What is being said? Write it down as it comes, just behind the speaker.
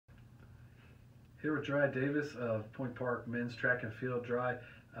Here with Jryi Davis of Point Park Men's Track and Field. Jryi,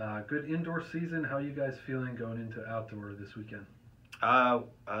 good indoor season. How are you guys feeling going into outdoor this weekend?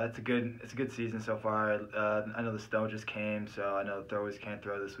 It's a good season so far. I know the snow just came, so I know the throwers can't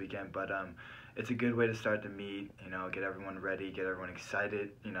throw this weekend, but it's a good way to start the meet. Get everyone ready, get everyone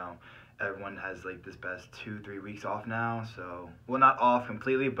excited. Everyone has like this best 2-3 weeks off now, so well, not off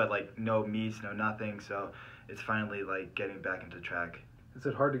completely, but like no meets, no nothing. So it's finally like getting back into track. Is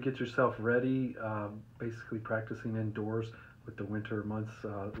it hard to get yourself ready, basically practicing indoors with the winter months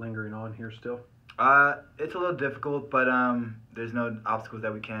lingering on here still? It's a little difficult, but there's no obstacles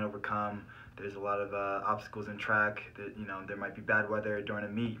that we can't overcome. There's a lot of obstacles in track. That there might be bad weather during a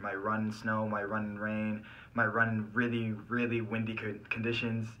meet. You might run in snow, might run in rain, might run in really, really windy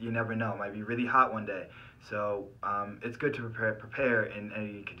conditions. You never know. It might be really hot one day. So it's good to prepare in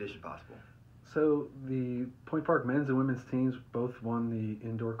any condition possible. So the Point Park men's and women's teams both won the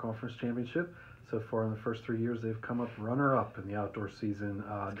indoor conference championship. So far in the first 3 years, they've come up runner-up in the outdoor season.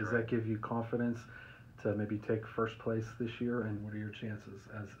 Does that give you confidence to maybe take first place this year? And what are your chances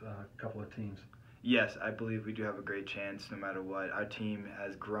as a couple of teams? Yes, I believe we do have a great chance no matter what. Our team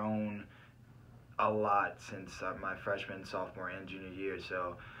has grown a lot since my freshman, sophomore, and junior year.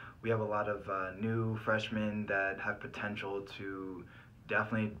 So we have a lot of new freshmen that have potential to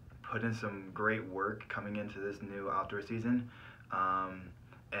definitely put in some great work coming into this new outdoor season.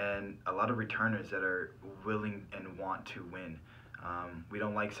 And a lot of returners that are willing and want to win. We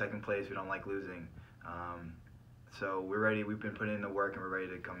don't like second place. We don't like losing. So we're ready. We've been putting in the work, and we're ready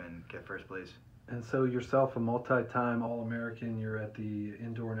to come in and get first place. And so yourself, a multi-time All-American, you're at the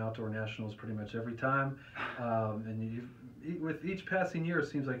indoor and outdoor nationals pretty much every time. And with each passing year, it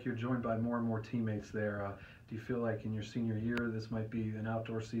seems like you're joined by more and more teammates there. Do you feel like in your senior year, this might be an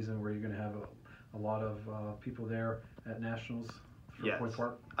outdoor season where you're going to have a lot of people there at nationals? Yes, Point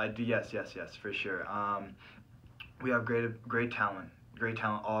Park? I do. Yes, for sure. We have great talent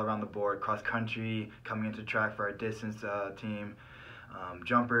all around the board. Cross country, coming into track for our distance team,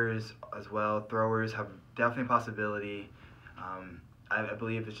 jumpers as well. Throwers have definitely a possibility. I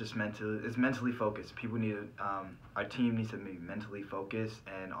believe it's just mentally focused. People need our team needs to be mentally focused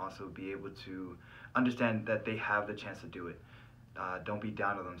and also be able to understand that they have the chance to do it. Don't be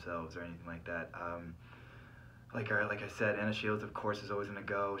down on themselves or anything like that. Like I said, Anna Shields, of course, is always going to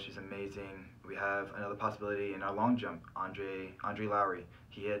go. She's amazing. We have another possibility in our long jump, Andre Lowry.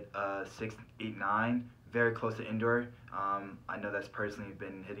 He hit 6.89, very close to indoor. I know that's personally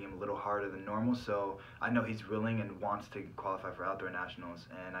been hitting him a little harder than normal, so I know he's willing and wants to qualify for outdoor nationals.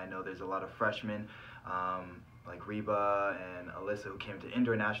 And I know there's a lot of freshmen like Reba and Alyssa who came to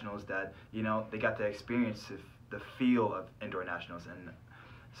indoor nationals that they got to experience the feel of indoor nationals, and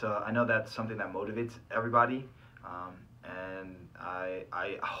so I know that's something that motivates everybody. And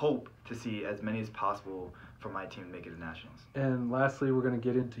I hope to see as many as possible for my team to make it to nationals. And lastly, we're going to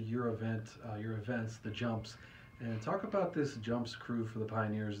get into your events, the jumps, and talk about this jumps crew for the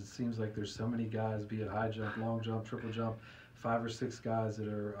Pioneers. It seems like there's so many guys, be it high jump, long jump, triple jump, 5 or 6 guys that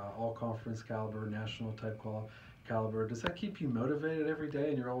are all conference caliber, national type caliber. Does that keep you motivated every day,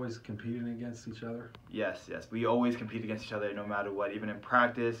 and you're always competing against each other? Yes. We always compete against each other no matter what, even in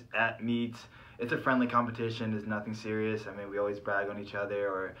practice, at meets. It's a friendly competition. There's nothing serious. I mean, we always brag on each other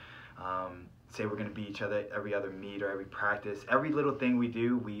or say we're going to beat each other every other meet or every practice. Every little thing we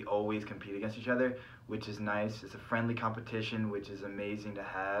do, we always compete against each other, which is nice. It's a friendly competition, which is amazing to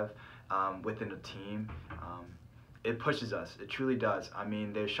have within a team. It pushes us. It truly does. I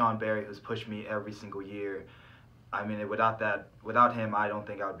mean, there's Sean Barry who's pushed me every single year. I mean, without him, I don't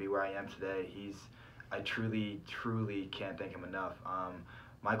think I would be where I am today. I truly can't thank him enough.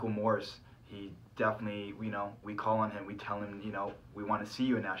 Michael Morris, he definitely, we call on him, we tell him, we want to see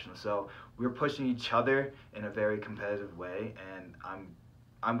you in nationals. So we're pushing each other in a very competitive way, and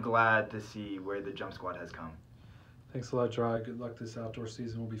I'm glad to see where the jump squad has come. Thanks a lot, Jryi. Good luck this outdoor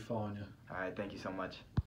season. We'll be following you. All right, thank you so much.